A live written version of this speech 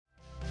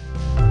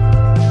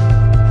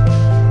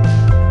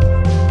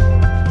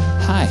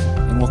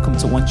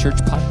One Church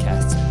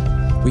podcast.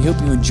 We hope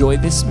you enjoy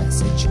this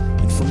message,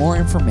 and for more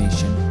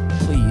information,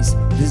 please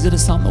visit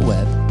us on the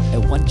web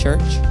at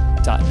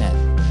onechurch.net.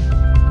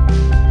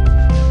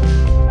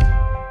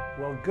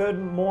 Well, good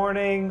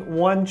morning,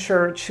 One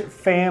Church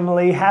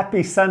family.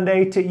 Happy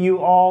Sunday to you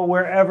all,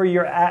 wherever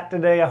you're at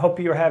today. I hope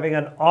you're having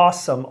an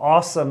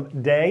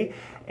awesome day.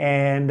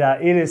 And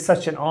it is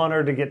such an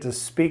honor to get to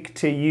speak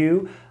to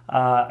you.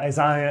 As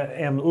I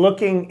am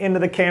looking into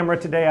the camera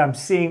today, I'm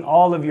seeing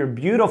all of your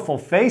beautiful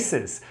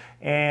faces.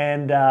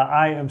 And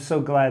I am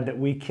so glad that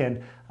we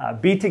can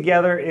be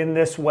together in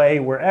this way,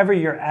 wherever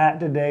you're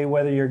at today,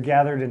 whether you're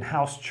gathered in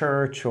house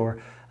church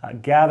or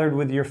gathered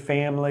with your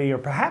family, or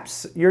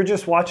perhaps you're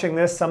just watching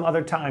this some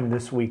other time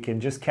this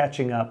weekend, just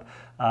catching up.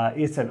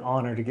 It's an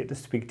honor to get to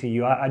speak to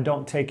you. I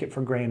don't take it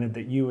for granted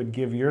that you would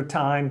give your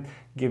time,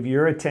 give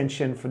your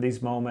attention for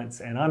these moments,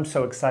 and I'm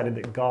so excited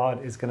that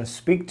God is going to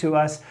speak to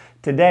us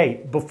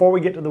today. Before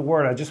we get to the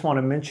Word, I just want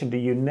to mention to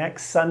you,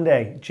 next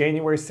Sunday,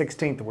 January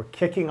 16th, we're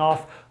kicking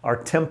off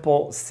our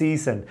temple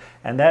season,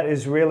 and that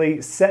is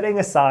really setting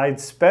aside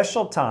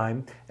special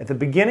time at the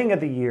beginning of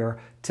the year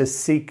to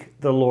seek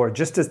the Lord.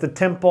 Just as the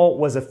temple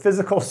was a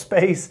physical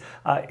space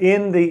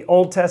in the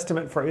Old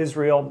Testament for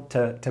Israel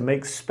to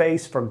make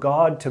space for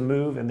God to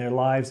move in their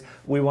lives,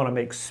 we want to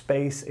make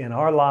space in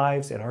our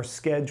lives, in our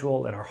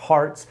schedule, in our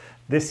hearts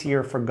this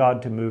year for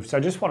God to move. So I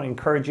just want to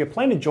encourage you,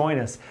 plan to join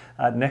us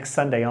next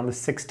Sunday on the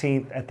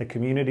 16th at the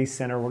Community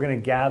Center. We're going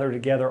to gather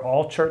together,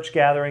 all church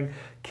gathering,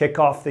 kick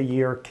off the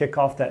year, kick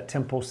off that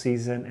temple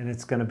season, and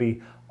it's going to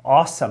be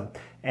awesome.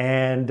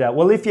 And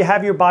well, if you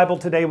have your Bible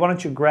today, why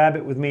don't you grab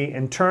it with me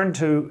and turn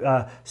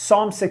to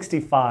Psalm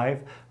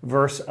 65,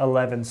 verse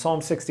 11.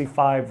 Psalm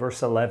 65,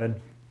 verse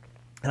 11.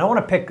 And I want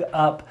to pick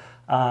up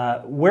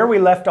where we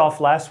left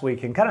off last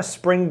week and kind of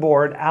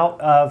springboard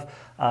out of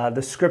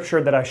the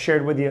scripture that I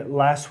shared with you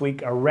last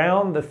week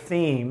around the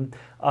theme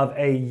of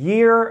a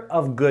year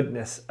of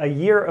goodness, a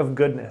year of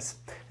goodness.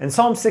 And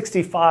Psalm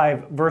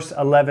 65, verse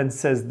 11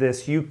 says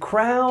this: "You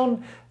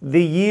crown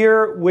the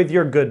year with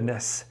your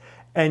goodness,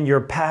 and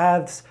your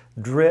paths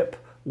drip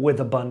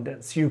with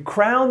abundance." You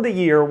crown the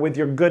year with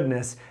your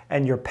goodness,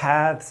 and your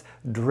paths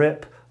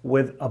drip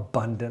with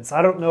abundance.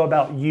 I don't know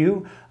about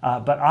you,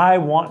 but I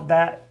want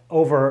that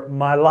over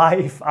my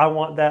life. I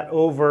want that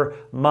over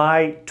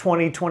my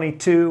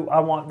 2022. I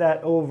want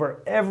that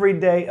over every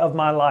day of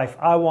my life.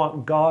 I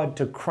want God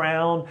to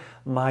crown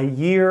my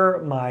year,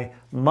 my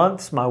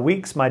months, my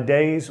weeks, my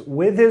days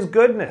with His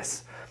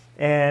goodness.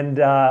 And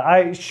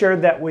I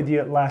shared that with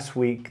you last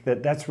week,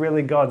 that's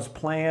really God's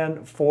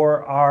plan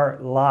for our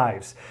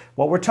lives.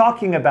 What we're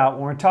talking about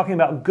when we're talking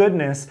about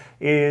goodness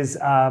is,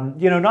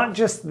 not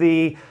just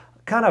the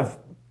kind of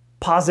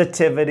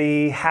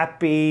positivity,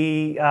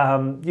 happy,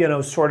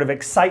 sort of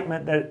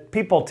excitement that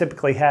people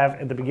typically have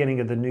at the beginning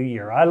of the new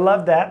year. I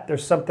love that.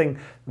 There's something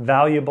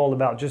valuable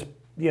about just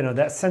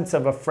that sense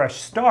of a fresh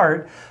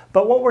start.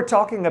 But what we're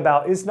talking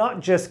about is not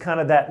just kind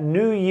of that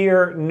new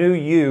year, new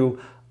you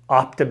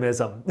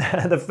optimism.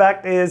 The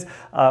fact is,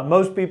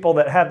 most people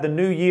that have the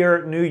new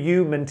year, new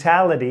you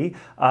mentality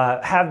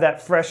have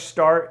that fresh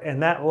start,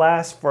 and that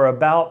lasts for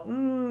about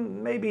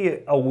maybe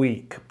a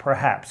week,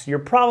 perhaps. You're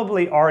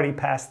probably already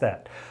past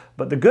that.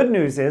 But the good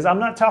news is, I'm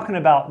not talking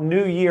about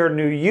new year,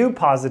 new you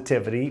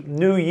positivity,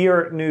 new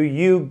year, new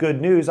you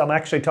good news. I'm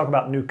actually talking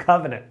about new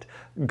covenant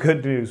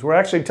good news. We're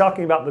actually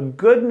talking about the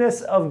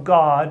goodness of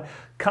God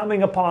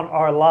coming upon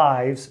our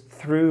lives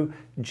through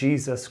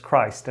Jesus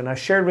Christ. And I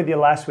shared with you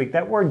last week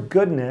that word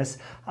goodness,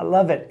 I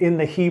love it in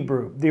the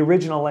Hebrew, the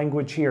original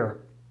language here.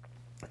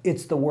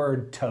 It's the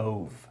word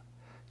tov.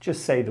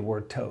 Just say the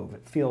word tov.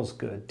 It feels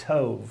good.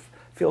 Tov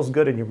feels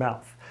good in your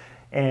mouth.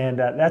 And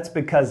that's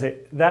because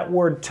that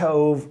word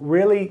tov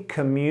really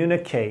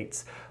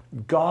communicates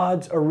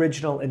God's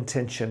original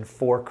intention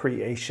for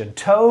creation.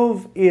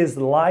 Tov is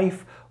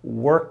life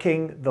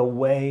working the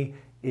way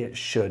it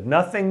should.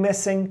 Nothing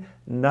missing,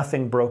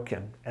 nothing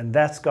broken. And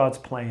that's God's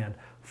plan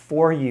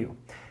for you.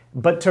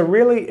 But to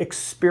really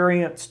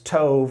experience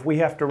Tov, we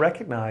have to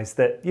recognize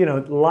that,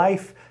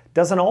 life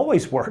doesn't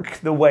always work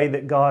the way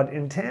that God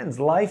intends.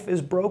 Life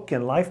is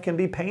broken. Life can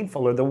be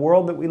painful, or the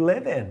world that we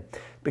live in,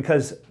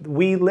 because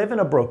we live in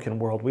a broken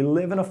world. We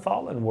live in a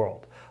fallen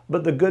world.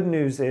 But the good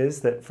news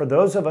is that for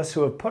those of us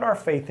who have put our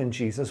faith in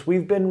Jesus,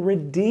 we've been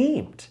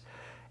redeemed.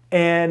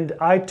 And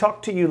I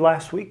talked to you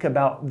last week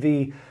about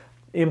the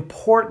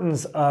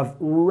importance of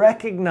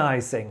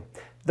recognizing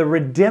the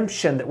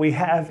redemption that we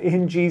have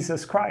in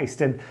Jesus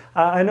Christ. And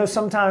I know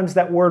sometimes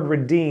that word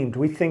redeemed,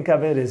 we think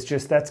of it as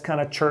just, that's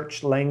kind of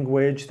church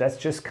language. That's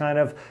just kind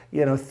of,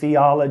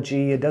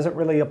 theology. It doesn't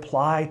really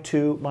apply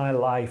to my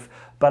life.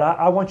 But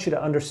I want you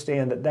to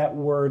understand that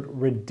word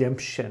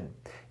redemption,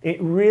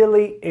 it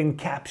really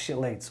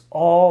encapsulates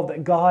all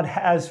that God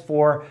has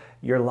for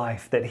your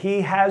life, that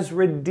He has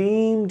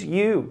redeemed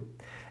you.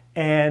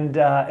 And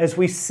as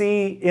we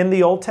see in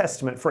the Old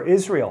Testament for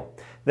Israel,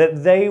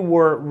 that they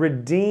were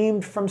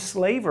redeemed from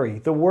slavery.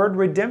 The word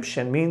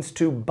redemption means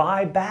to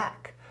buy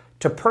back,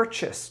 to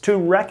purchase, to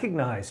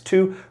recognize,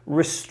 to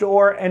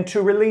restore, and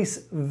to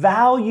release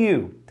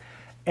value.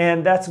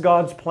 And that's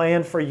God's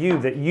plan for you,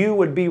 that you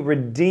would be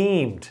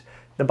redeemed.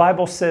 The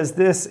Bible says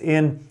this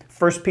in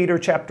 1 Peter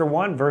chapter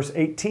 1, verse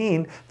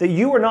 18, that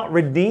you are not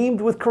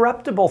redeemed with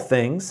corruptible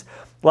things,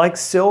 like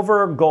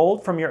silver or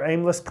gold from your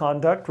aimless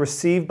conduct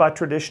received by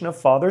tradition of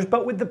fathers,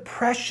 but with the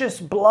precious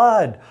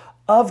blood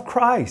of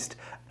Christ,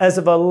 as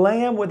of a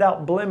lamb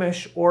without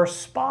blemish or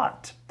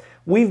spot.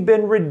 We've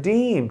been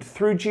redeemed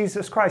through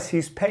Jesus Christ.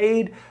 He's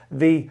paid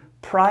the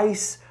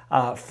price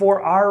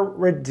for our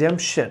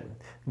redemption.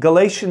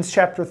 Galatians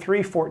chapter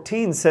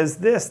 3:14 says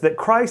this, that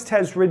Christ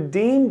has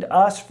redeemed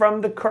us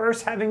from the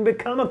curse, having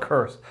become a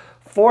curse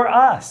for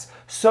us,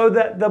 so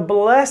that the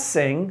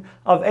blessing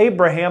of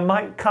Abraham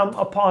might come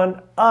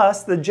upon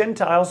us, the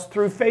Gentiles,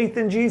 through faith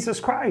in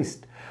Jesus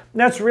Christ. And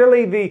that's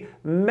really the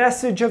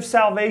message of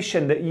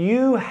salvation, that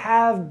you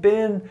have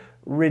been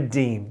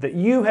redeemed, that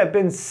you have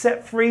been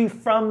set free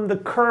from the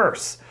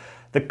curse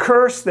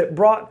that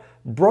brought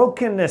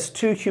brokenness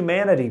to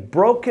humanity,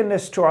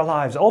 brokenness to our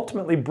lives,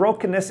 ultimately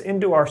brokenness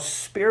into our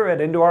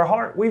spirit, into our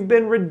heart. We've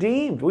been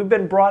redeemed. We've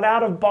been brought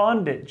out of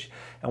bondage,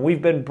 and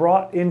we've been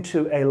brought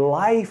into a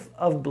life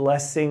of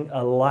blessing,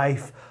 a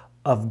life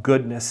of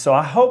goodness. So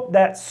I hope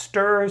that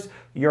stirs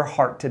your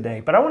heart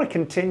today. But I want to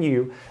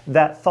continue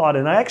that thought,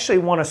 and I actually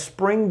want to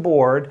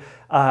springboard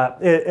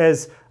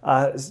as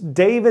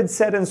David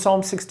said in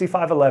Psalm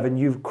 65:11,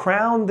 you've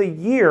crowned the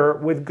year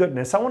with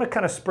goodness. I want to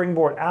kind of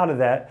springboard out of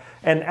that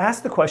and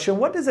ask the question,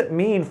 what does it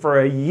mean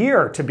for a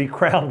year to be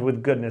crowned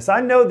with goodness?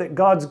 I know that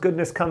God's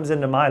goodness comes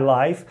into my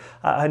life.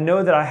 I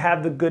know that I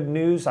have the good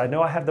news. I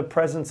know I have the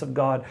presence of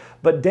God.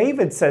 But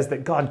David says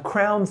that God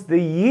crowns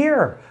the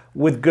year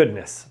with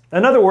goodness.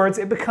 In other words,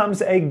 it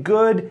becomes a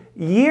good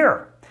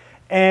year,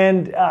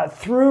 and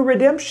through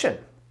redemption.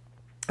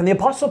 And the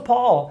Apostle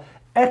Paul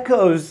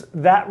echoes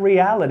that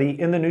reality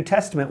in the New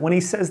Testament when he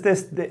says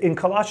this in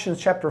Colossians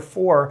chapter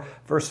 4,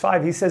 verse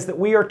 5. He says that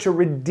we are to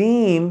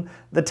redeem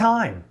the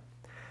time.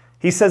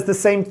 He says the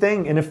same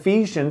thing in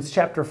Ephesians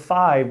chapter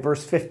 5,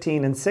 verse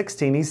 15 and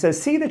 16. He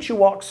says, see that you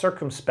walk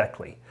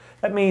circumspectly.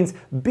 That means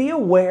be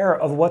aware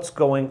of what's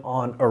going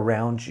on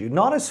around you,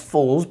 not as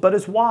fools, but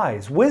as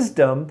wise.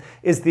 Wisdom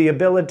is the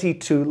ability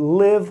to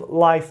live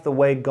life the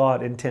way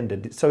God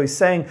intended. So he's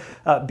saying,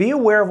 be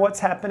aware of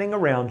what's happening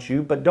around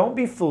you, but don't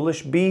be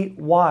foolish, be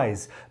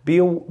wise.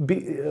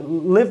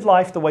 Live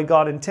life the way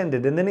God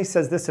intended. And then he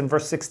says this in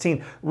verse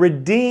 16,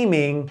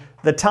 redeeming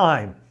the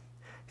time.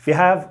 If you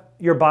have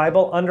your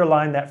Bible,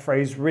 underline that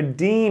phrase,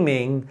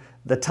 redeeming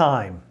the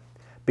time.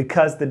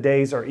 Because the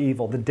days are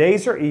evil. The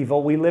days are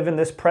evil. We live in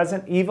this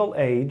present evil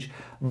age,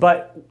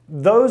 but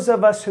those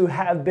of us who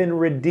have been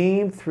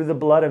redeemed through the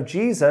blood of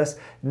Jesus,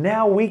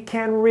 now we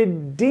can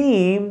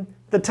redeem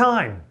the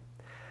time.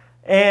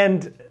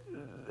 And,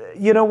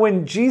 you know,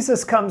 when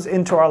Jesus comes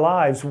into our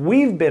lives,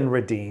 we've been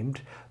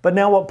redeemed, but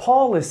now what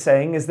Paul is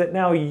saying is that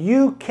now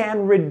you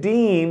can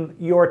redeem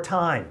your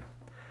time.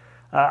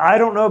 I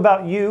don't know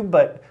about you,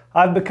 but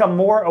I've become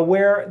more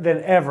aware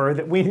than ever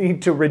that we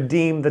need to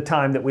redeem the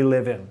time that we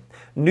live in.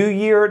 New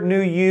year, new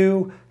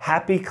you,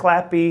 happy,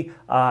 clappy,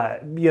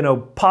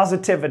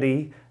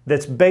 positivity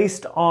that's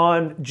based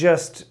on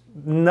just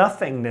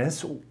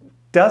nothingness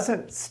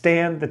doesn't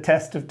stand the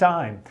test of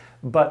time.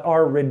 But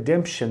our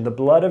redemption, the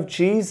blood of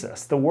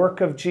Jesus, the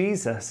work of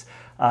Jesus,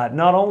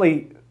 not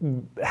only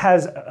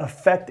has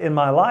effect in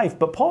my life,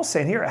 but Paul's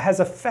saying here, it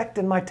has effect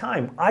in my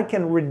time. I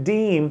can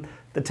redeem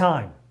the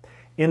time.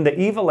 In the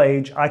evil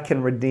age, I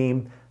can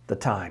redeem the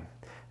time.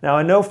 Now,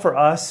 I know for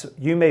us,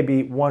 you may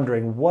be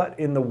wondering, what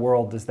in the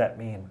world does that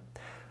mean?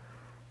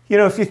 You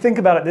know, if you think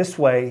about it this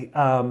way,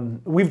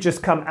 we've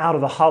just come out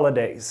of the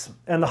holidays.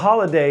 And the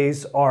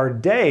holidays are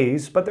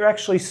days, but they're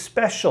actually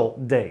special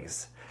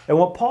days. And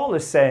what Paul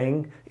is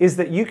saying is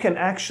that you can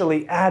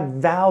actually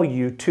add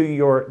value to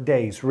your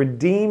days,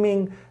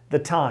 redeeming the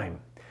time.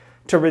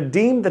 To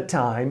redeem the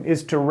time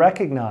is to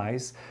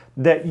recognize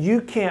that you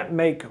can't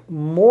make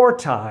more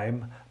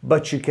time,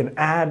 but you can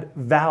add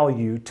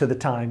value to the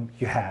time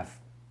you have.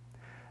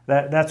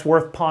 That's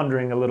worth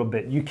pondering a little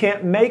bit. You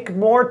can't make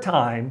more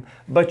time,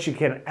 but you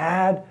can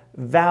add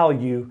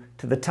value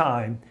to the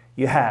time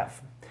you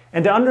have.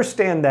 And to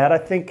understand that, I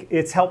think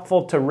it's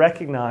helpful to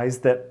recognize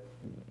that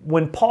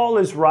when Paul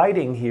is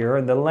writing here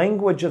in the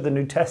language of the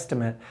New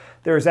Testament,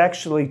 there's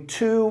actually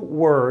two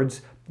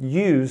words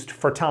used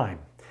for time.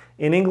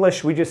 In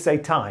English, we just say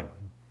time.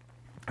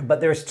 But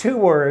there's two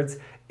words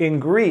in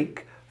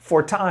Greek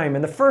for time.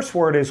 And the first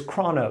word is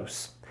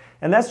chronos.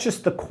 And that's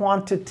just the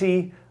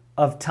quantity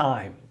of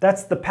time.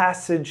 That's the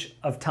passage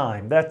of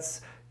time.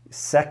 That's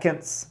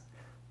seconds,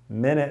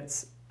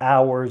 minutes,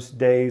 hours,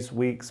 days,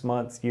 weeks,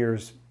 months,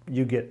 years.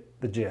 You get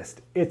the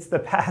gist. It's the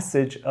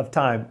passage of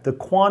time, the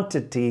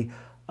quantity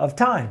of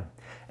time.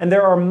 And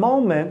there are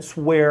moments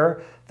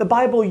where the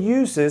Bible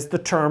uses the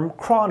term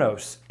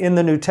chronos in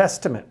the New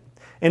Testament.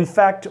 In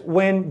fact,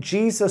 when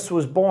Jesus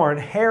was born,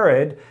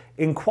 Herod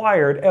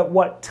inquired at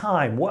what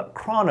time, what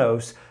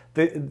chronos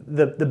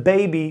the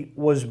baby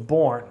was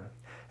born.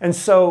 And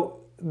so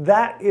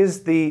that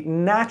is the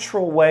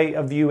natural way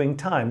of viewing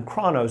time,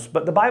 chronos.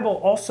 But the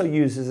Bible also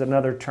uses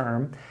another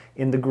term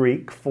in the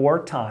Greek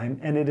for time,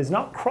 and it is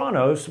not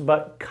chronos,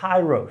 but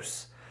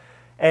kairos.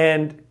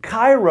 And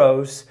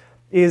kairos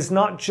is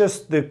not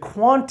just the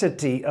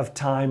quantity of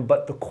time,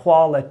 but the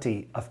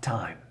quality of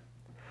time.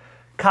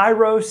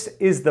 Kairos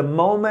is the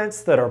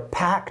moments that are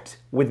packed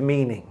with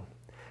meaning.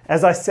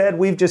 As I said,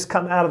 we've just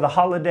come out of the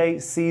holiday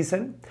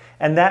season,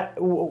 and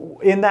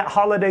in that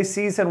holiday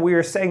season, we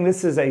are saying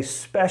this is a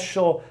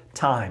special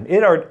time.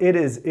 It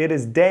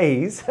is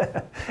days,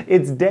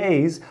 it's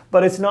days,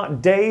 but it's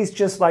not days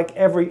just like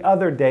every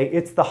other day.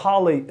 It's the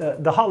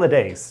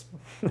holidays.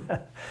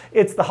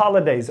 It's the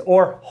holidays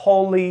or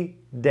holy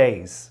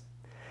days.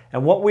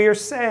 And what we are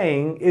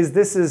saying is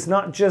this is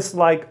not just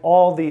like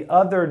all the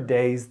other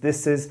days.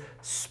 This is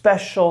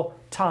special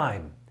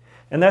time.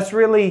 And that's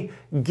really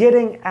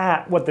getting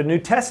at what the New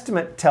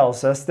Testament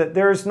tells us, that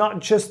there is not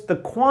just the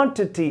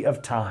quantity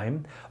of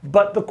time,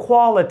 but the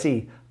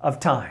quality of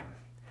time.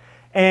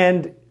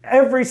 And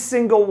every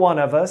single one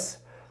of us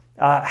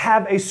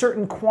have a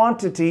certain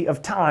quantity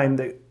of time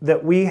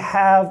that we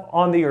have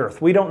on the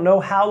earth. We don't know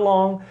how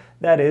long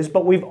that is,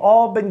 but we've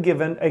all been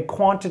given a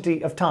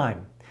quantity of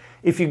time.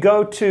 If you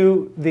go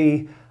to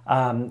the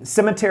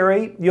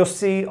cemetery, you'll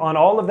see on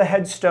all of the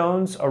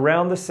headstones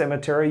around the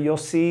cemetery, you'll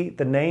see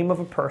the name of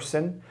a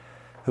person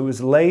who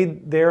was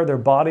laid there, their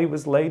body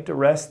was laid to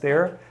rest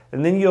there.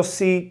 And then you'll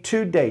see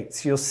two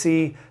dates. You'll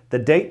see the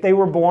date they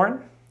were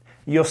born,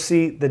 you'll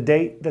see the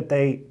date that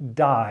they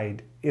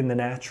died in the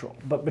natural.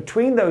 But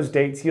between those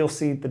dates, you'll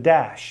see the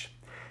dash.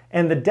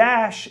 And the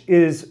dash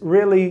is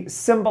really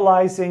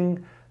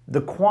symbolizing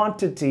the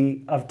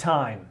quantity of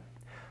time.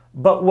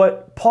 But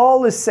what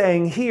Paul is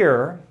saying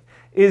here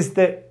is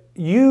that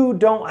you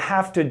don't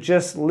have to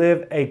just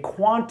live a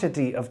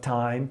quantity of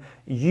time.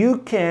 You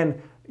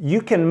can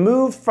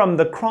move from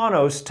the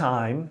chronos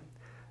time,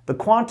 the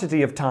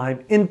quantity of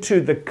time, into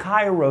the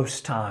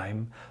kairos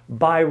time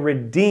by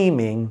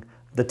redeeming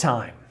the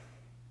time.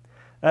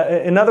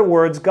 In other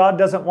words, God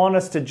doesn't want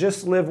us to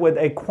just live with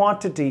a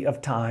quantity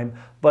of time,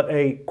 but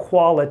a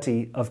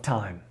quality of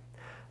time.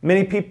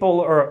 Many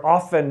people are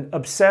often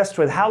obsessed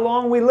with how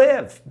long we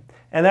live,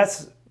 and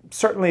that's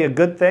certainly a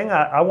good thing.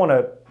 I want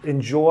to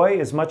enjoy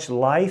as much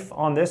life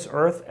on this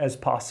earth as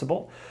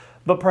possible.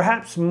 But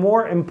perhaps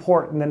more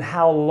important than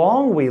how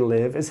long we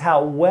live is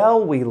how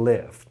well we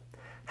live.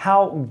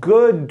 How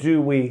good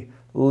do we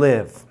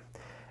live?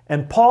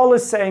 And Paul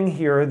is saying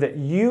here that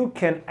you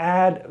can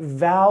add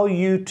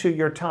value to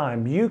your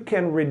time. You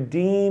can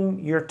redeem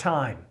your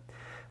time.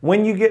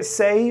 When you get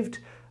saved,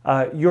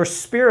 your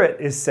spirit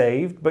is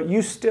saved, but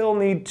you still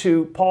need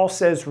to, Paul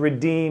says,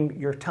 redeem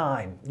your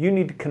time. You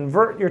need to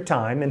convert your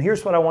time. And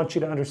here's what I want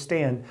you to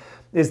understand,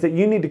 is that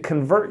you need to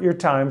convert your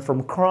time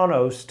from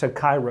chronos to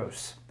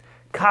kairos.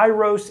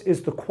 Kairos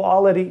is the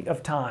quality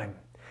of time.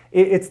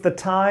 It's the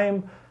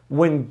time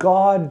when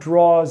God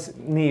draws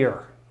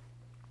near.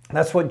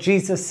 That's what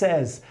Jesus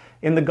says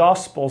in the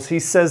Gospels. He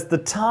says, the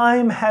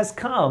time has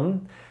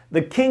come,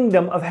 the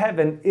kingdom of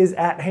heaven is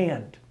at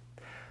hand.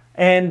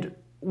 And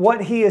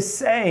what he is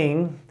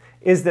saying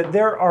is that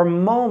there are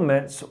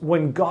moments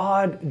when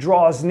God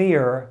draws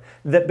near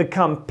that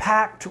become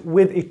packed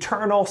with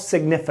eternal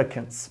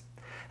significance.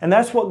 And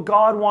that's what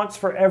God wants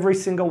for every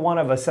single one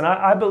of us. And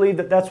I believe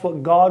that that's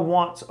what God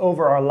wants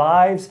over our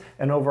lives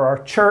and over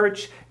our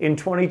church in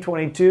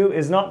 2022,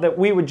 is not that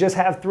we would just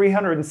have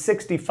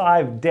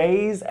 365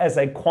 days as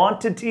a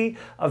quantity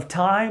of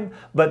time,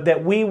 but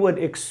that we would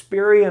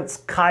experience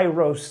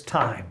kairos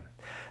time.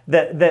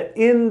 That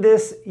in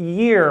this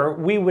year,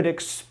 we would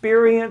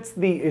experience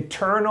the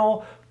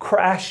eternal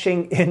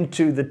crashing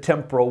into the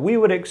temporal. We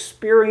would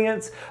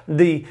experience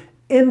the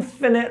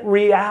infinite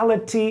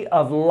reality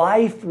of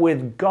life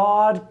with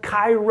God,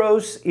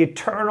 kairos,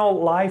 eternal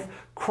life,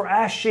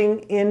 crashing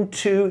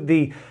into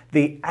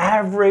the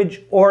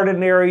average,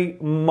 ordinary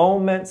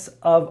moments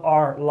of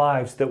our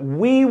lives. That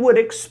we would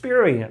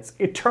experience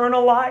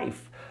eternal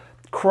life,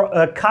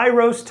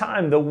 kairos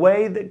time, the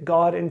way that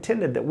God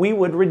intended, that we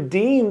would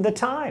redeem the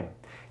time.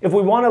 If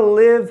we want to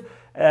live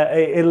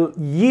a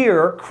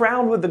year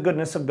crowned with the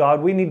goodness of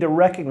God, we need to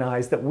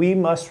recognize that we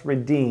must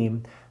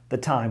redeem the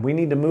time. We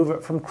need to move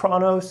it from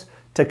chronos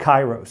to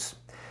kairos.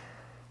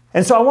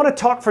 And so I want to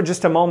talk for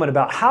just a moment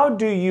about how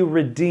do you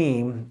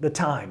redeem the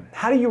time?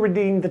 How do you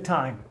redeem the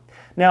time?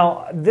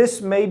 Now, this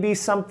may be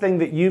something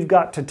that you've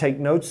got to take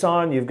notes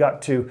on, you've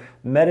got to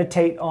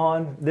meditate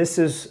on. This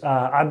is,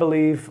 I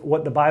believe,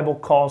 what the Bible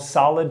calls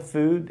solid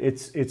food.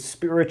 It's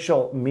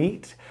spiritual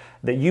meat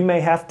that you may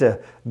have to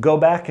go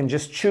back and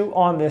just chew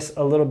on this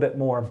a little bit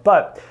more.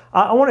 But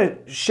I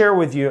want to share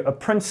with you a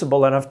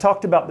principle, and I've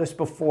talked about this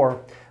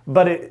before,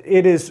 but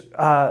it is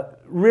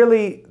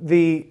really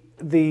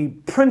the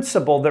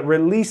principle that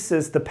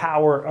releases the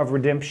power of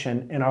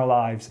redemption in our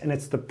lives, and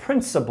it's the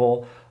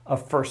principle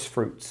of first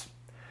fruits.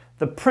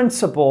 The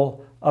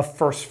principle of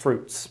first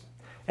fruits.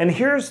 And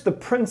here's the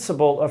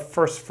principle of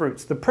first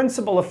fruits. The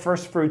principle of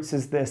first fruits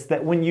is this,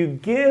 that when you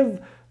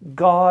give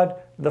God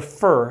the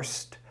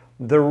first,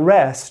 the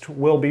rest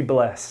will be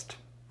blessed.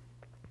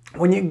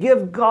 When you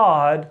give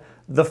God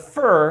the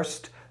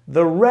first,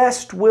 the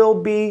rest will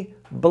be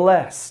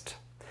blessed.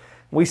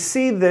 We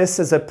see this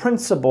as a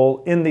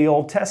principle in the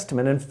Old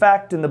Testament. In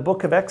fact, in the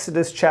book of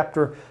Exodus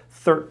chapter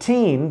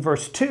 13,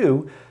 verse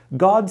 2,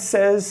 God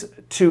says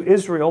to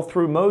Israel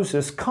through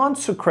Moses,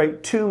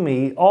 "Consecrate to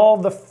me all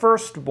the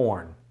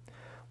firstborn,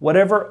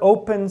 whatever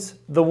opens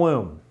the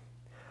womb."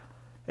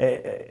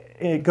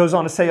 It goes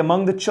on to say,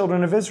 "Among the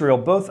children of Israel,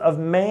 both of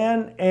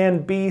man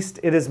and beast,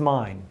 it is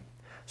mine."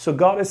 So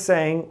God is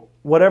saying,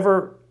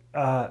 whatever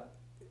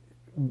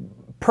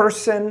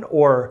person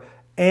or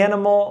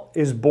animal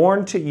is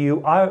born to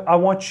you, I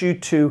want you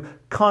to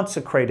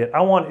consecrate it.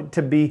 I want it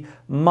to be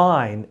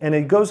mine. And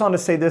it goes on to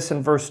say this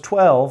in verse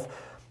 12.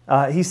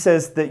 He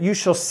says that you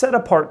shall set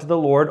apart to the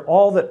Lord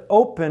all that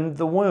opened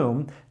the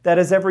womb, that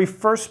is every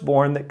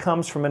firstborn that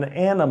comes from an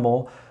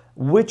animal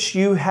which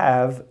you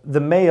have,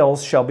 the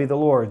males shall be the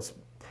Lord's.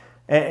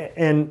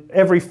 And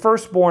every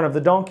firstborn of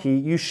the donkey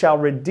you shall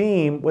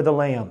redeem with a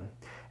lamb.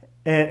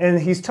 And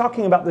he's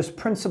talking about this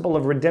principle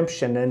of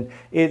redemption, and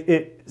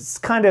it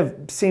kind of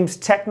seems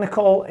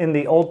technical in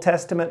the Old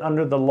Testament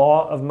under the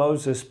law of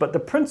Moses, but the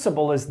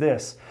principle is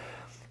this,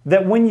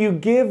 that when you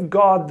give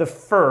God the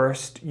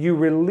first, you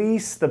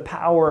release the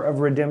power of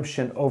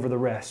redemption over the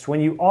rest.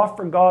 When you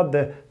offer God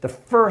the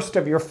first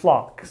of your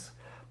flocks,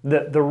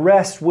 the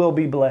rest will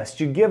be blessed.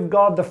 You give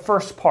God the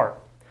first part.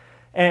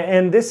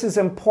 And this is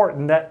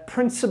important, that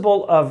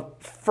principle of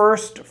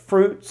first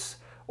fruits,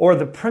 or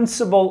the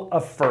principle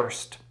of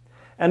first.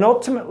 And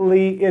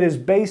ultimately, it is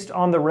based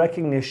on the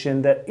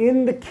recognition that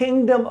in the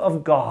kingdom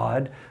of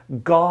God,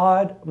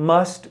 God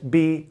must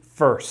be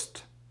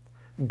first.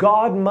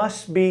 God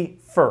must be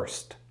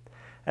first.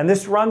 And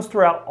this runs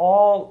throughout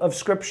all of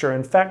Scripture.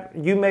 In fact,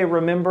 you may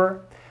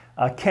remember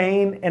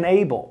Cain and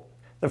Abel,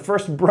 the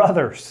first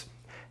brothers.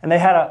 And they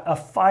had a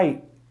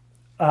fight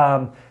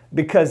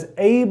because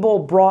Abel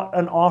brought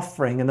an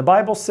offering. And the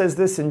Bible says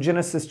this in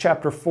Genesis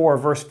chapter 4,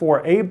 verse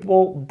 4.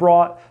 Abel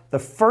brought the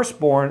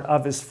firstborn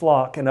of his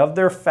flock and of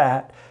their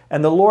fat,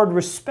 and the Lord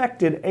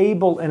respected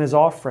Abel and his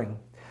offering.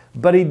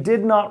 But he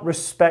did not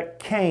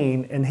respect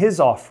Cain and his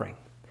offering.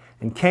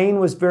 And Cain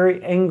was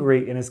very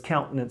angry and his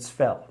countenance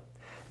fell.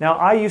 Now,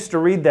 I used to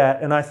read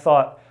that and I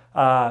thought,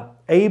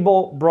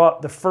 Abel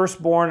brought the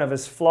firstborn of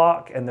his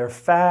flock and their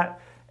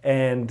fat,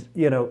 and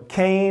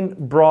Cain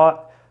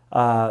brought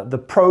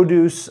the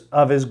produce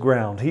of his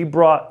ground. He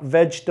brought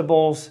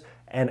vegetables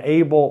and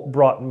Abel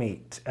brought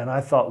meat. And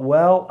I thought,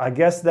 well, I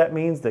guess that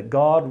means that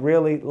God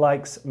really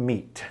likes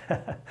meat.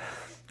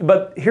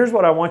 But here's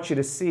what I want you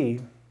to see,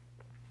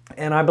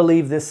 and I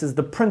believe this is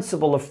the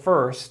principle of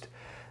first.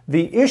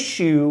 The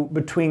issue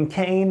between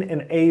Cain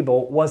and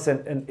Abel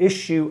wasn't an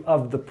issue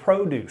of the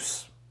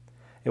produce.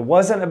 It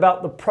wasn't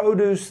about the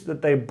produce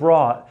that they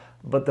brought,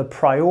 but the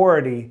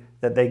priority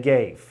that they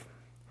gave.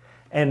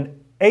 And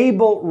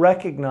Abel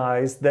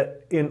recognized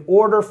that in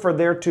order for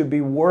there to be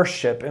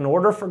worship, in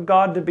order for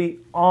God to be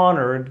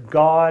honored,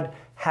 God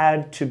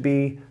had to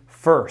be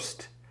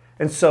first.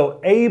 And so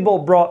Abel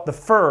brought the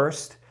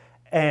first,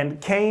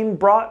 and Cain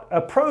brought a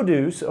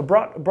produce, he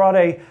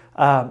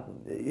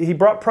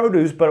brought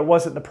produce, but it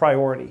wasn't the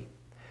priority.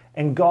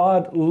 And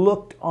God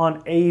looked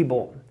on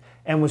Abel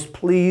and was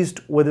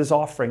pleased with his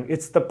offering.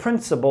 It's the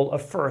principle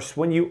of first.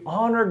 When you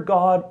honor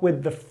God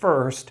with the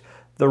first,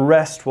 the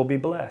rest will be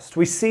blessed.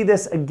 We see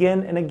this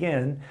again and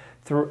again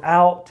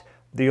throughout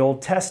the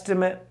Old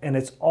Testament, and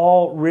it's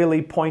all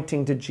really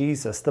pointing to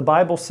Jesus. The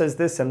Bible says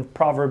this in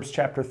Proverbs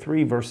chapter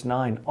 3, verse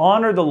 9.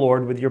 Honor the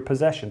Lord with your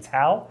possessions.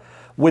 How?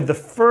 With the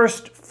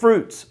first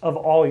fruits of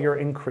all your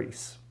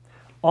increase.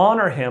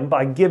 Honor Him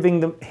by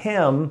giving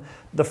Him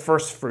the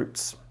first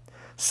fruits,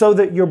 so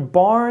that your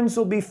barns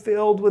will be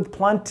filled with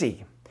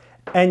plenty,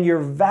 and your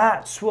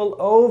vats will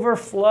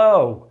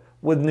overflow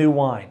with new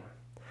wine.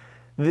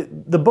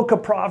 The book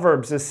of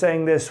Proverbs is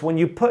saying this: when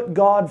you put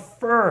God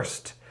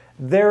first,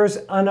 there's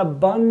an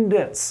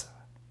abundance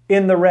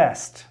in the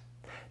rest.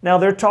 Now,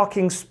 they're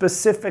talking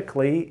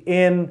specifically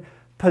in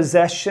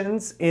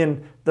possessions,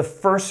 in the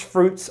first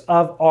fruits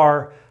of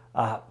our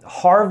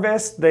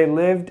harvest. They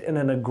lived in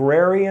an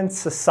agrarian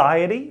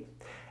society.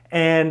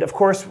 And of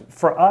course,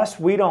 for us,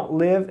 we don't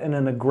live in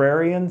an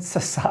agrarian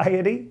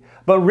society.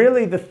 But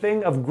really, the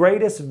thing of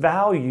greatest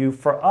value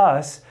for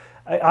us,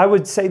 I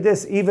would say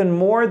this, even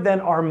more than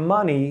our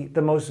money,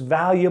 the most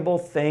valuable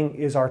thing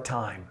is our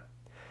time.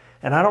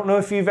 And I don't know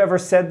if you've ever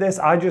said this,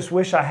 I just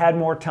wish I had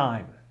more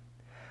time.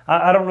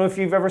 I don't know if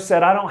you've ever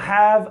said, I don't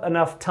have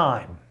enough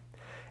time.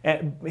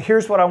 And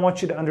here's what I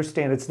want you to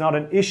understand. It's not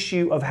an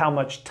issue of how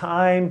much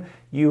time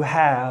you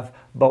have,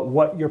 but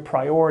what your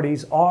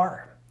priorities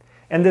are.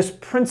 And this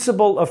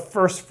principle of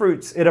first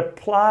fruits, it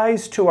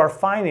applies to our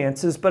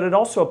finances, but it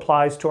also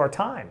applies to our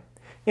time.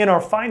 In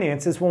our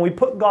finances, when we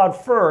put God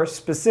first,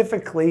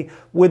 specifically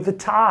with the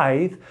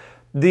tithe,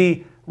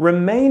 the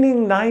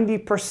remaining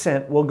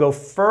 90% will go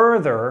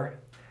further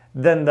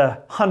than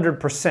the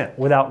 100%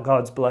 without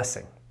God's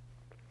blessing.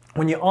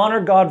 When you honor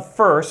God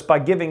first by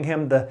giving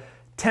Him the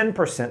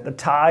 10%, the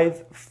tithe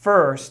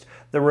first,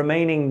 The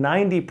remaining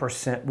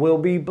 90% will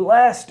be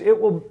blessed.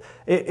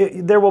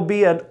 There will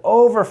be an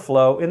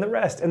overflow in the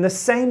rest. And the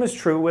same is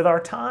true with our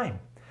time.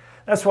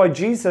 That's why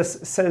Jesus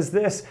says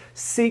this,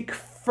 seek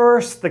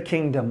first the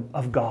kingdom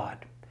of God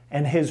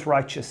and His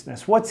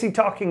righteousness. What's He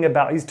talking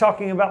about? He's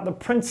talking about the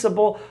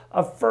principle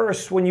of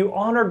first. When you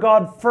honor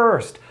God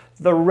first,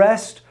 the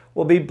rest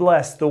will be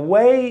blessed. The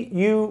way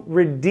you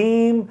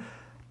redeem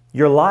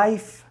your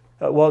life,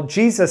 well,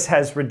 Jesus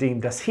has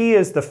redeemed us. He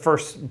is the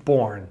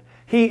firstborn.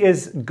 He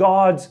is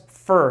God's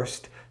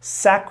first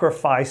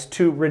sacrifice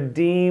to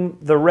redeem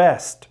the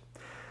rest.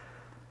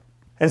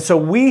 And so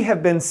we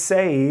have been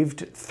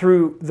saved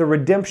through the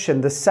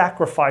redemption, the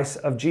sacrifice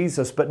of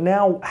Jesus. But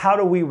now, how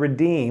do we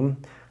redeem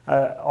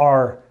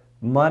our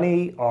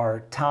money,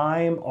 our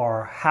time,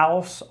 our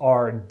house,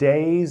 our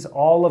days,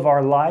 all of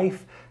our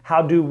life?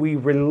 How do we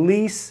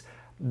release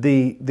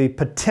the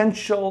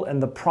potential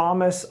and the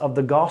promise of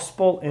the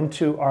gospel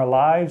into our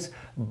lives?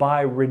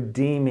 By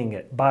redeeming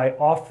it, by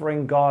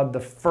offering God the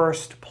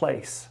first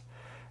place.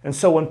 And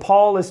so when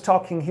Paul is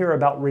talking here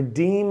about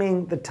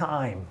redeeming the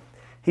time,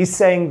 he's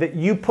saying that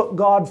you put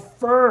God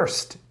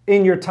first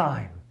in your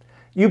time.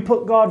 You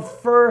put God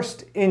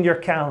first in your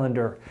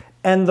calendar,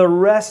 and the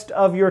rest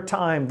of your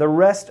time, the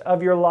rest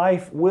of your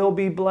life will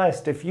be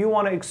blessed. If you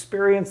want to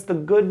experience the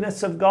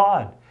goodness of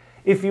God,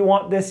 if you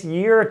want this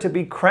year to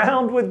be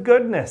crowned with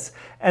goodness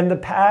and the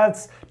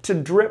paths to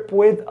drip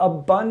with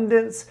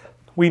abundance,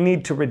 we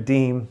need to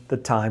redeem the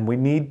time. We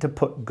need to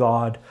put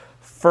God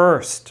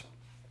first.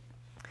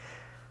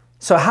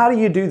 So how do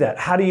you do that?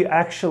 How do you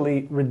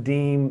actually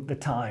redeem the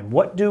time?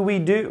 What do we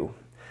do?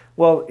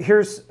 Well,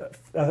 here's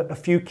a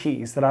few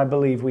keys that I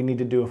believe we need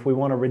to do if we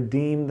want to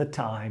redeem the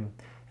time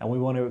and we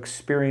want to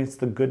experience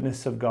the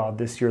goodness of God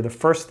this year. The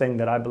first thing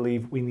that I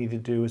believe we need to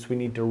do is we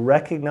need to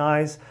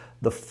recognize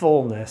the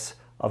fullness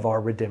of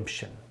our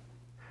redemption.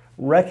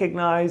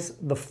 Recognize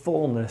the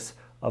fullness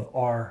of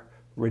our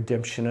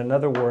redemption. In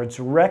other words,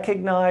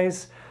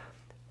 recognize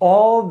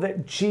all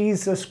that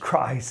Jesus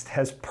Christ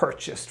has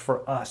purchased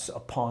for us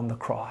upon the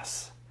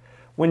cross.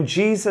 When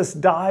Jesus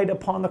died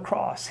upon the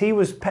cross, He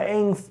was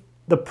paying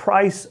the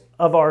price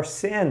of our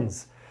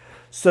sins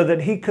so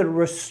that He could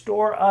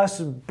restore us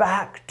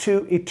back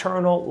to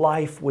eternal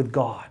life with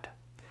God.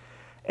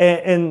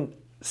 And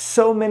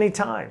so many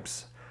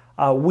times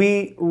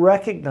we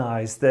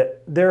recognize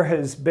that there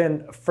has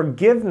been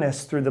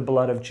forgiveness through the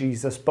blood of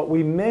Jesus, but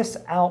we miss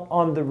out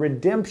on the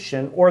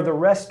redemption or the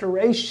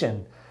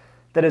restoration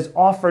that is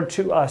offered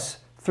to us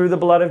through the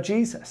blood of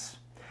Jesus.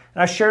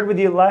 And I shared with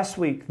you last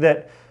week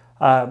that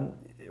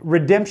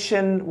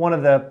redemption, one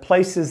of the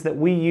places that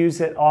we use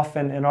it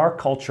often in our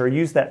culture,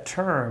 use that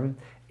term,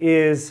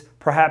 is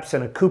perhaps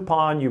in a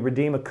coupon. You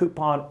redeem a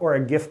coupon or a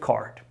gift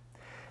card.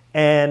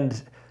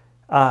 And,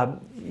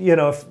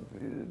 if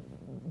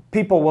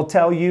people will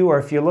tell you, or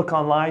if you look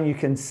online, you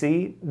can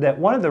see that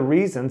one of the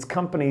reasons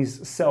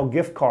companies sell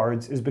gift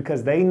cards is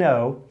because they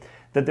know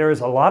that there is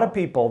a lot of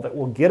people that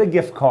will get a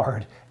gift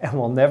card and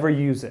will never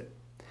use it.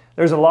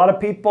 There's a lot of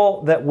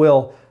people that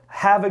will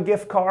have a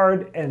gift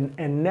card and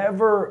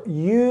never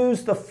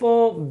use the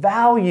full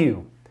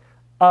value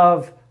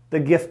of the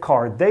gift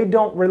card. They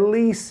don't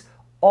release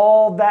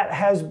all that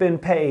has been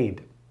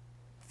paid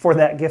for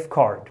that gift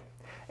card.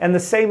 And the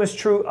same is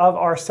true of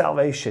our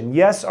salvation.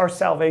 Yes, our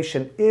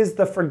salvation is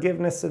the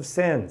forgiveness of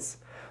sins.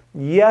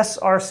 Yes,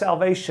 our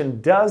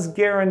salvation does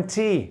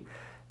guarantee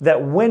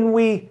that when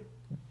we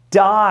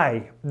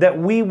die, that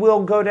we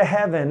will go to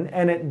heaven,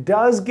 and it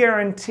does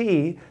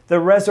guarantee the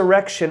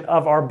resurrection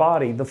of our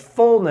body, the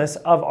fullness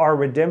of our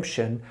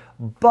redemption,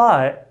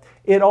 but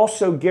it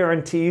also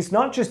guarantees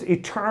not just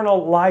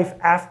eternal life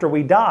after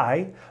we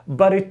die,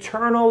 but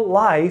eternal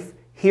life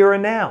here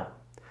and now.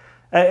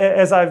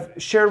 As I've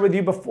shared with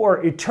you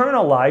before,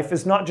 eternal life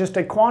is not just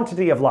a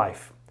quantity of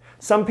life.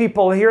 Some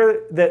people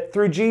hear that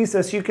through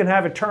Jesus you can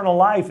have eternal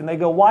life, and they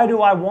go, why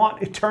do I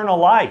want eternal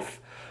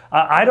life?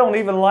 I don't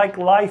even like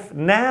life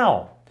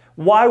now.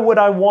 Why would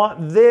I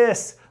want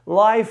this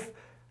life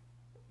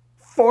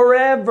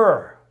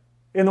forever?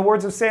 In the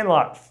words of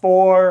Sandlot,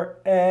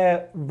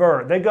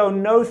 forever. They go,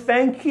 no,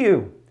 thank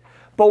you.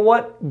 But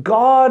what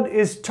God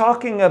is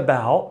talking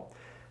about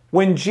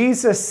when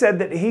Jesus said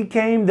that He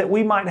came that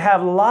we might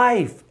have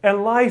life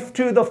and life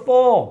to the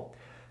full.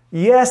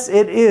 Yes,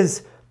 it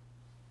is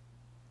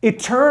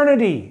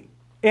eternity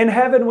in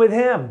heaven with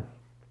Him.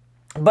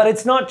 But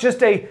it's not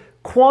just a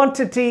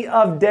quantity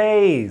of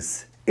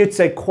days. It's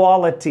a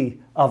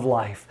quality of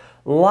life.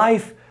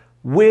 Life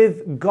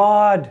with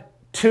God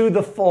to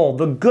the full.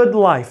 The good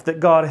life that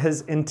God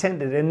has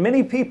intended. And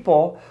many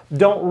people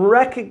don't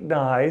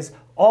recognize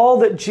all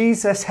that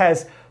Jesus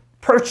has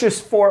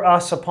purchased for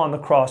us upon the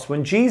cross.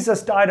 When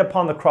Jesus died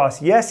upon the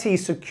cross, yes, He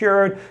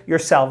secured your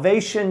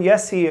salvation.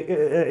 Yes, He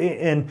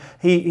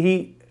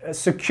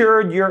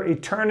secured your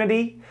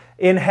eternity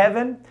in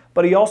heaven,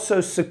 but He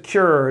also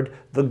secured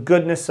the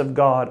goodness of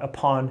God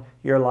upon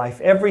your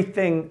life.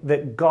 Everything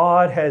that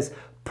God has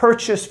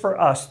purchased for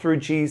us through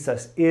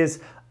Jesus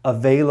is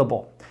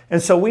available.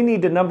 And so we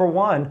need to, number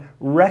one,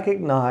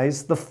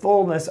 recognize the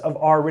fullness of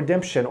our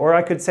redemption. Or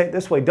I could say it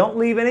this way, don't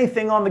leave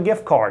anything on the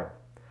gift card.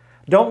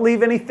 Don't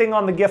leave anything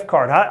on the gift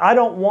card. I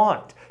don't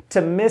want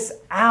to miss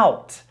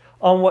out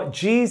on what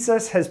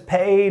Jesus has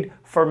paid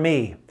for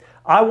me.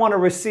 I want to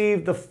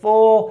receive the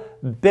full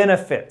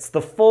benefits,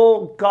 the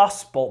full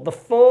gospel, the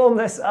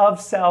fullness of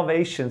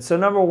salvation. So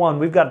number one,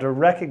 we've got to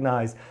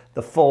recognize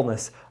the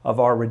fullness of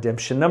our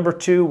redemption. Number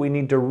two, we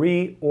need to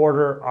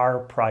reorder our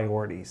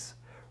priorities.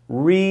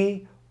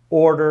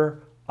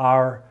 Reorder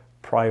our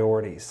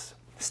priorities.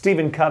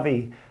 Stephen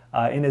Covey,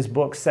 in his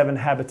book, 7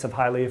 Habits of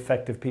Highly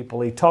Effective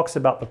People, he talks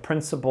about the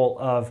principle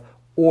of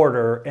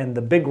order and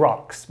the big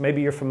rocks.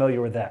 Maybe you're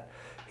familiar with that.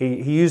 He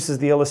uses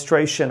the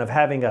illustration of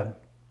having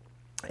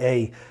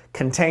a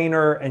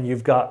container, and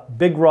you've got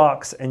big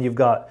rocks, and you've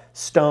got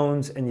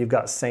stones, and you've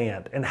got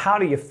sand. And how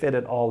do you fit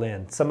it all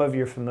in? Some of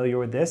you are familiar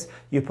with this.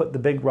 You put the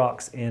big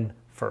rocks in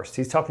first.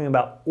 He's talking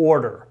about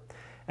order.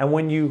 And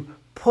when you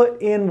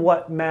put in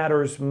what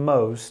matters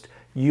most,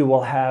 you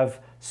will have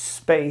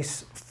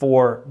space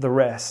for the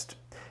rest.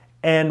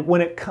 And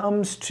when it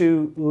comes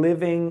to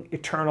living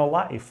eternal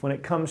life, when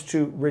it comes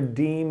to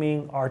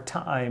redeeming our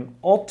time,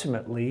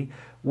 ultimately,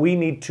 we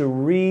need to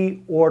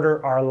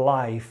reorder our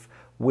life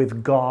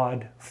with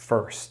God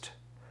first.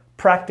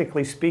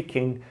 Practically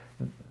speaking,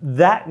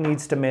 that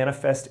needs to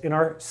manifest in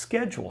our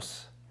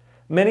schedules.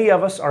 Many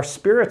of us, our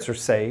spirits are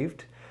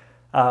saved,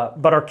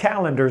 but our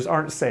calendars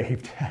aren't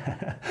saved.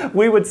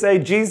 We would say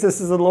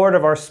Jesus is the Lord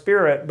of our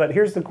spirit, but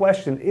here's the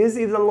question. Is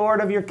He the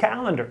Lord of your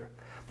calendar?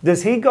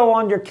 Does He go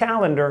on your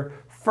calendar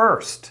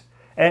first?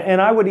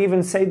 And I would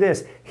even say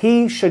this,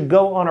 He should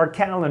go on our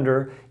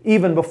calendar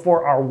even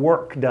before our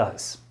work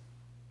does,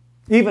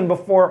 even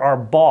before our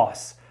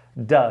boss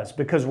does,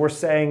 because we're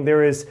saying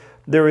there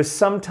is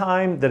some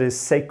time that is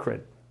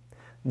sacred.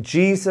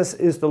 Jesus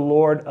is the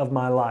Lord of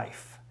my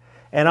life.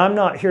 And I'm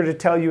not here to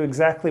tell you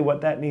exactly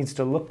what that needs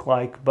to look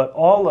like, but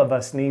all of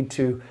us need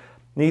to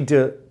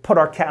put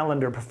our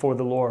calendar before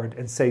the Lord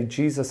and say,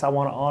 Jesus, I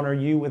want to honor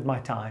you with my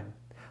time.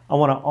 I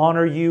want to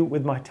honor you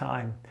with my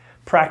time.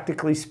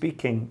 Practically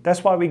speaking,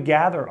 that's why we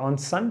gather on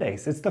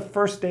Sundays. It's the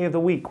first day of the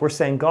week. We're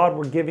saying, God,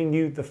 we're giving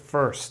you the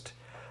first.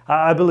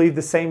 I believe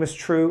the same is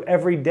true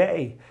every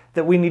day,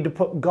 that we need to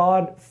put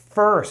God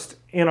first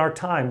in our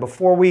time.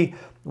 Before we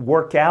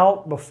work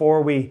out,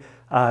 before we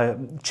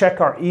check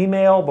our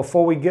email,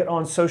 before we get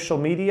on social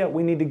media,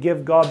 we need to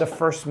give God the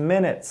first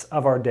minutes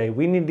of our day.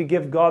 We need to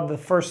give God the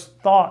first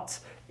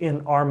thoughts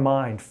in our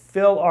mind.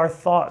 Fill our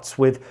thoughts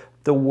with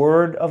the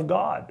Word of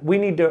God. We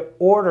need to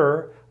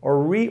order or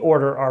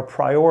reorder our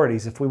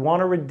priorities. If we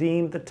want to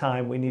redeem the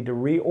time, we need to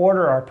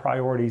reorder our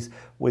priorities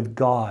with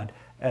God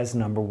as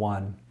number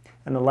one.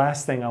 And the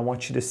last thing I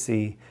want you to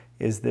see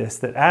is this,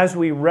 that as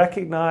we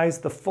recognize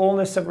the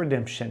fullness of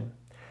redemption,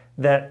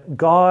 that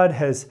God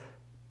has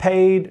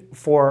paid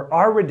for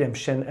our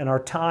redemption and our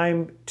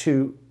time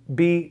to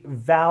be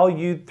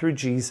valued through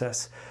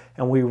Jesus,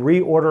 and we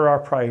reorder our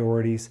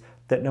priorities,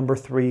 that number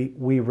three,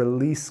 we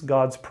release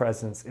God's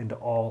presence into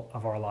all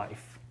of our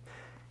life.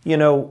 You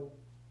know,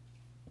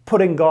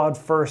 putting God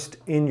first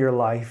in your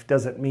life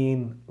doesn't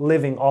mean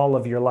living all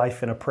of your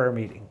life in a prayer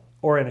meeting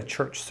or in a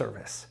church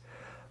service.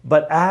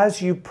 But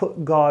as you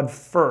put God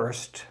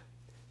first,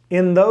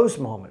 in those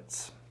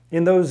moments,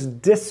 in those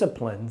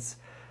disciplines,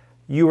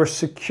 you are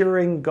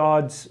securing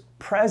God's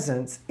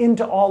presence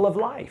into all of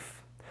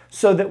life.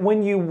 So that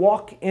when you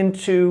walk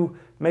into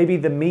maybe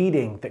the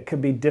meeting that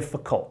could be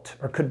difficult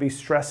or could be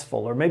stressful,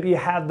 or maybe you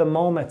have the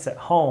moments at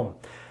home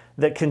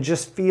that can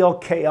just feel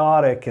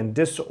chaotic and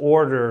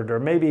disordered, or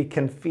maybe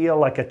can feel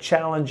like a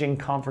challenging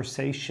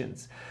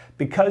conversations,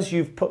 because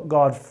you've put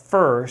God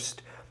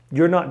first,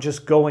 you're not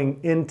just going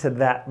into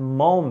that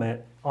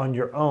moment on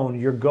your own.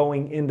 You're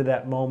going into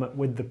that moment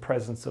with the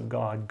presence of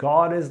God.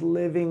 God is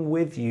living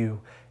with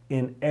you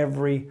in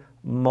every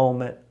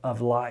moment of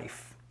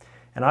life.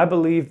 And I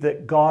believe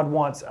that God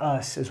wants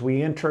us, as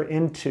we enter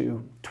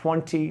into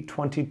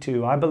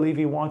 2022, I believe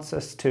He wants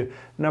us to,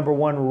 number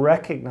one,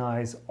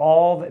 recognize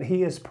all that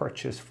He has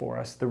purchased for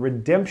us, the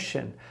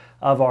redemption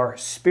of our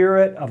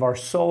spirit, of our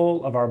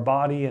soul, of our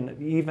body,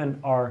 and even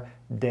our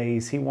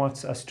days. He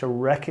wants us to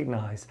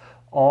recognize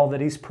all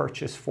that He's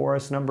purchased for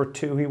us. Number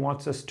two, He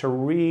wants us to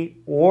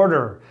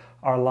reorder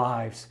our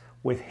lives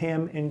with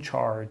Him in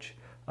charge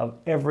of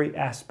every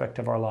aspect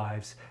of our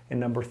lives. And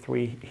number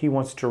three, He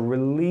wants to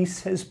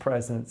release His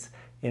presence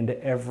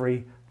into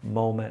every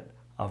moment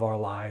of our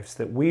lives,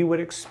 that we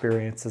would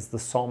experience, as the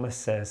psalmist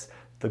says,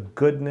 the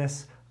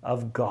goodness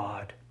of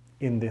God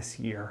in this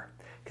year.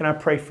 Can I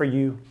pray for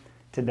you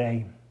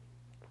today?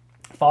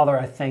 Father,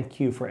 I thank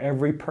you for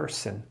every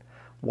person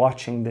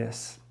watching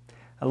this.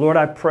 And Lord,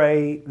 I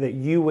pray that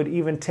you would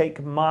even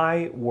take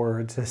my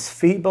words, as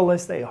feeble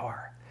as they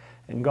are.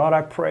 And God,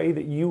 I pray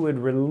that you would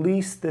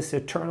release this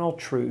eternal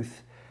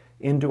truth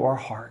into our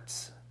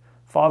hearts.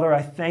 Father,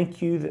 I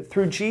thank you that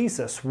through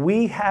Jesus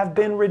we have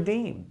been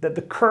redeemed, that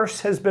the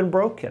curse has been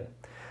broken.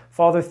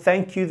 Father,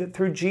 thank you that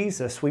through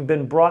Jesus we've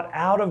been brought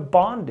out of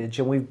bondage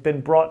and we've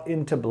been brought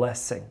into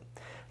blessing.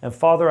 And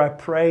Father, I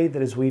pray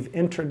that as we've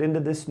entered into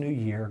this new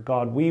year,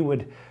 God, we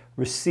would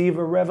receive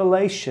a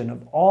revelation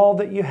of all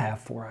that you have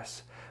for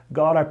us.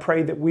 God, I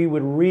pray that we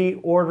would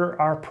reorder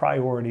our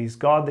priorities.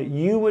 God, that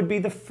you would be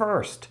the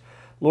first,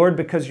 Lord,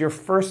 because you're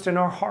first in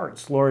our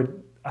hearts.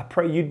 Lord, I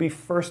pray you'd be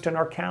first in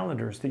our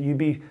calendars, that you'd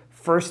be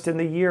first in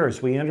the year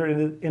as we enter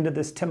into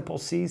this temple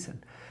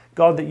season.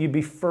 God, that you'd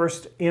be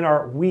first in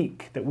our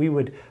week, that we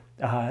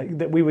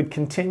would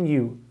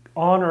continue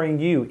honoring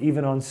you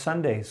even on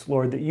Sundays,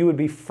 Lord, that you would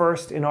be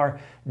first in our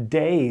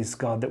days,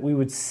 God, that we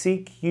would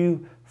seek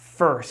you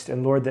first.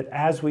 And Lord, that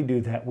as we do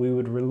that, we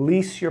would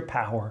release your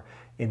power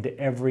into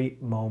every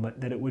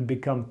moment, that it would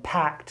become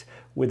packed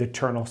with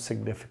eternal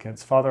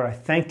significance. Father, I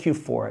thank you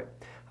for it.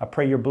 I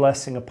pray your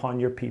blessing upon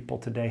your people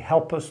today.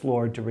 Help us,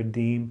 Lord, to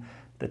redeem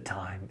the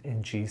time.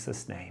 In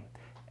Jesus' name,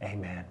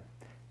 amen.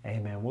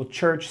 Amen. Well,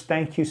 church,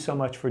 thank you so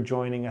much for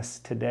joining us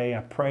today.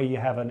 I pray you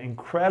have an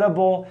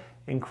incredible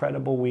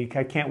week.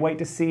 I can't wait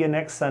to see you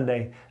next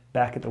Sunday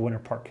back at the Winter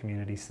Park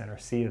Community Center.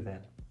 See you then.